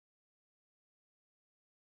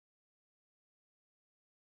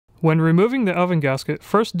When removing the oven gasket,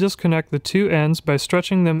 first disconnect the two ends by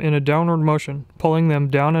stretching them in a downward motion, pulling them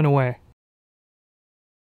down and away.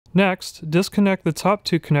 Next, disconnect the top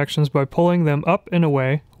two connections by pulling them up and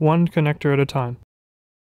away, one connector at a time.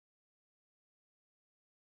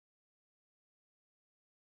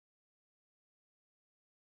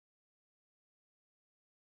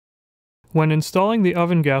 When installing the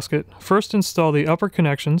oven gasket, first install the upper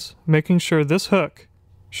connections, making sure this hook,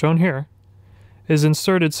 shown here, is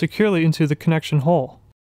inserted securely into the connection hole.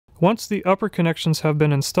 Once the upper connections have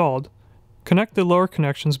been installed, connect the lower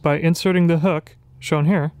connections by inserting the hook, shown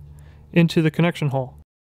here, into the connection hole.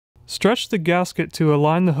 Stretch the gasket to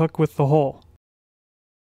align the hook with the hole.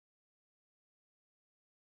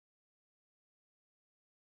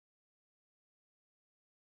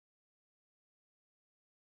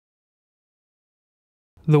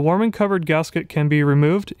 The warming covered gasket can be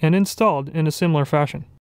removed and installed in a similar fashion.